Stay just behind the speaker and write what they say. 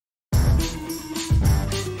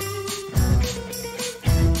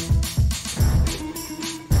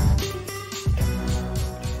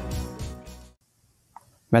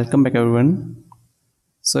Welcome back, everyone.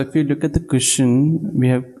 So, if you look at the question, we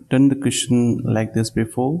have done the question like this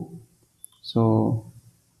before. So,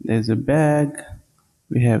 there's a bag.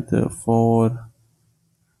 We have the four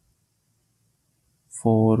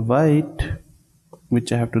white,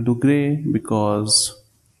 which I have to do gray because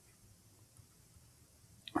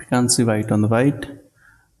I can't see white on the white,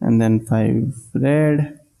 and then five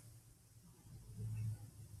red,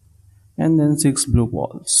 and then six blue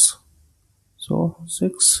balls. So,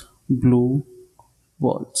 six blue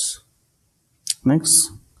balls.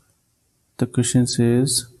 Next, the question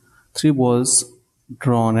says three balls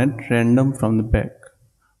drawn at random from the bag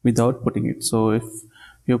without putting it. So if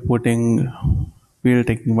you're putting, we're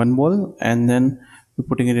taking one ball and then we're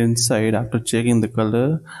putting it inside after checking the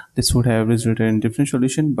color, this would have resulted in different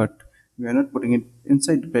solution, but we are not putting it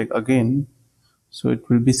inside the bag again. So it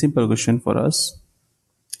will be simple question for us.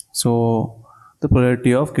 So the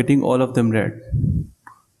probability of getting all of them red.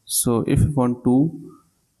 So if we want to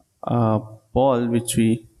ball which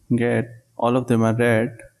we get all of them are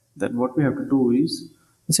red, then what we have to do is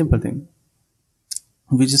a simple thing.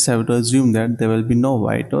 We just have to assume that there will be no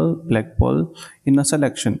white or black ball in a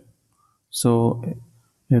selection. So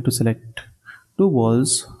we have to select three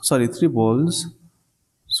balls.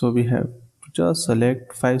 So we have to just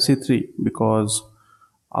select 5C3 because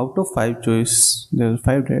out of five choice there are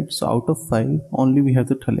five red. So out of five only we have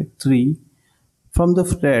to select three from the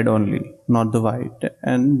red only, not the white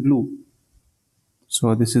and blue.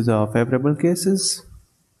 So this is a favorable case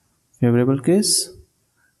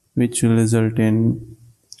which will result in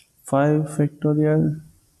 5 factorial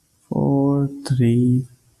 4 3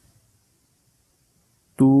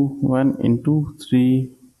 2 1 into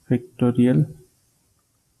 3 factorial,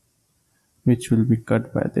 which will be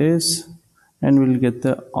cut by this, and we'll get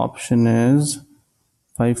the option as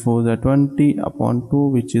 5 4s are 20 upon 2,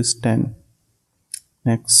 which is 10.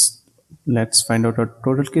 Next, let's find out our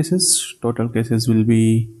total cases. Total cases will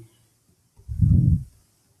be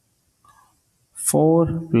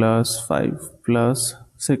 4 plus 5 plus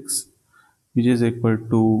 6, which is equal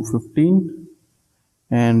to 15,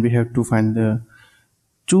 and we have to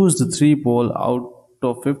choose the three ball out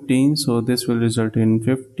of 15. So this will result in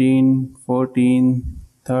 15 14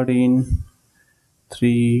 13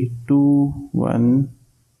 3 2 1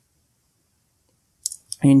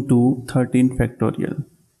 into 13 factorial.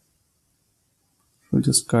 We'll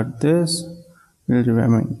just cut this. We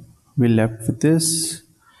left with this.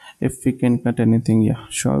 If we can cut anything, yeah,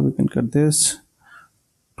 sure, we can cut this.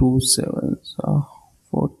 2 7s,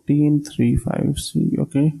 14 3 5 C.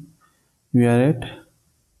 Okay, we are at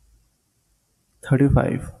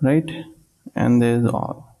 35, right? And there's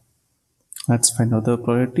all. Let's find out the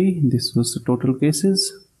probability. This was the total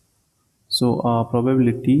cases. So our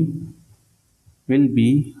probability will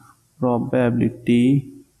be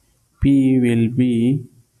P will be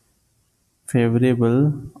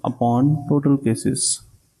favorable upon total cases.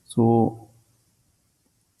 So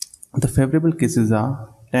the favorable cases are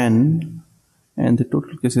 10 and the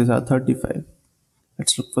total cases are 35.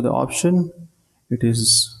 Let's look for the option. It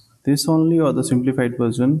is this only or the simplified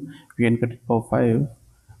version. We can cut it for 5,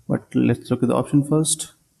 but let's look at the option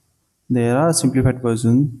first. There are simplified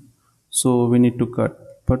version, so we need to cut.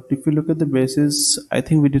 But if we look at the basis, I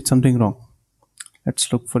think we did something wrong.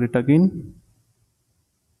 Let's look for it again.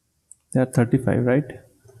 There are 35, right?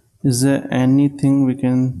 Is there anything we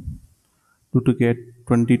can do to get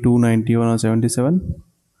 22, 91 or 77?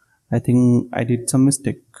 I think I did some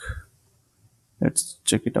mistake. Let's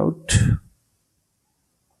check it out.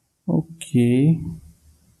 Okay,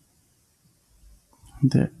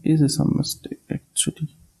 there is some mistake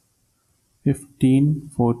actually. 15,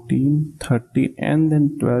 14, 13 and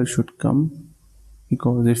then 12 should come,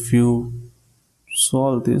 because if you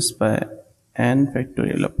solve this by n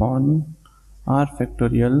factorial upon r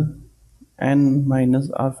factorial n minus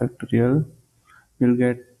r factorial, you'll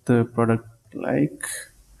get the product like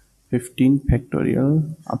 15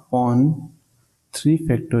 factorial upon 3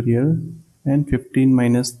 factorial and 15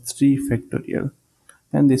 minus 3 factorial,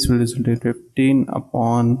 and this will result in 15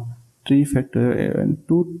 upon 3 factorial and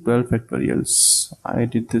 12 factorials. I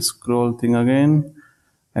did this scroll thing again.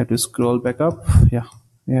 I have to scroll back up. Yeah,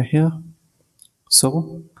 here.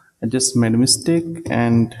 So I just made a mistake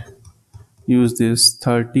and use this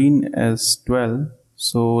 13 as 12.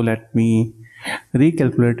 So let me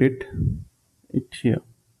recalculate it here.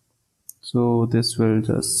 So this will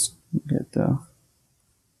just get the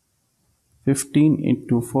 15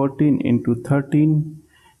 into 14 into 13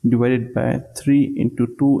 divided by 3 into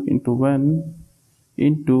 2 into 1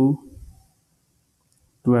 into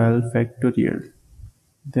 12 factorial.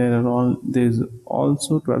 There is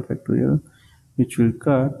also 12 factorial, which will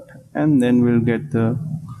cut, and then we'll get the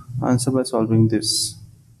answer by solving this.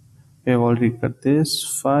 We have already cut this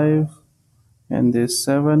 5 and this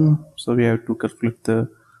 7, so we have to calculate the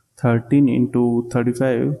 13 into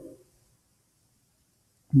 35,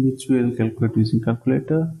 which we'll calculate using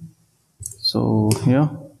calculator. So here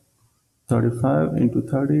 35 into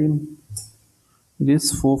 13, it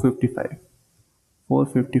is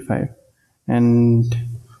 455, and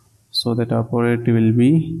so that our probability will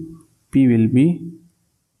be P will be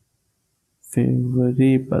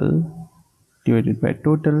favorable divided by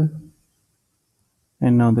total,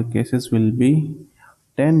 and now the cases will be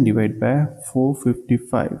 10 divided by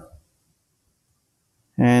 455,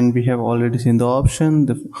 and we have already seen the option.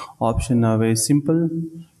 The option are very simple.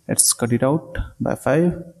 Let's cut it out by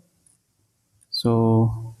 5.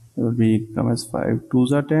 So it will be come as 5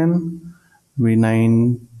 2s are 10, be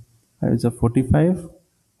 9 5s are 45,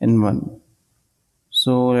 and 1.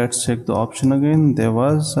 So let's check the option again. There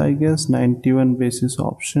was, I guess, 91 basis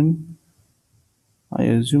option. I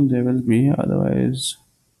assume there will be, otherwise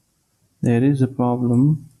there is a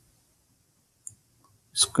problem.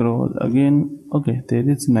 Scroll again. Okay, there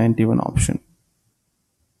is 91 option,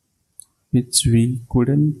 which we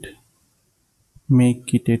couldn't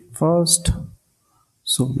make it at first,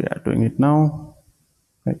 so we are doing it now.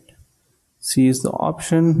 Right, C is the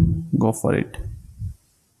option, go for it.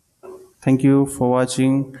 Thank you for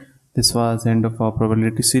watching. This was the end of our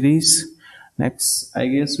probability series. Next, I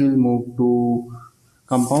guess we'll move to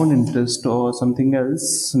compound interest or something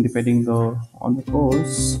else depending on the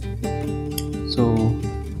course. So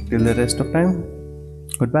till the rest of time,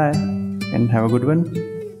 goodbye and have a good one.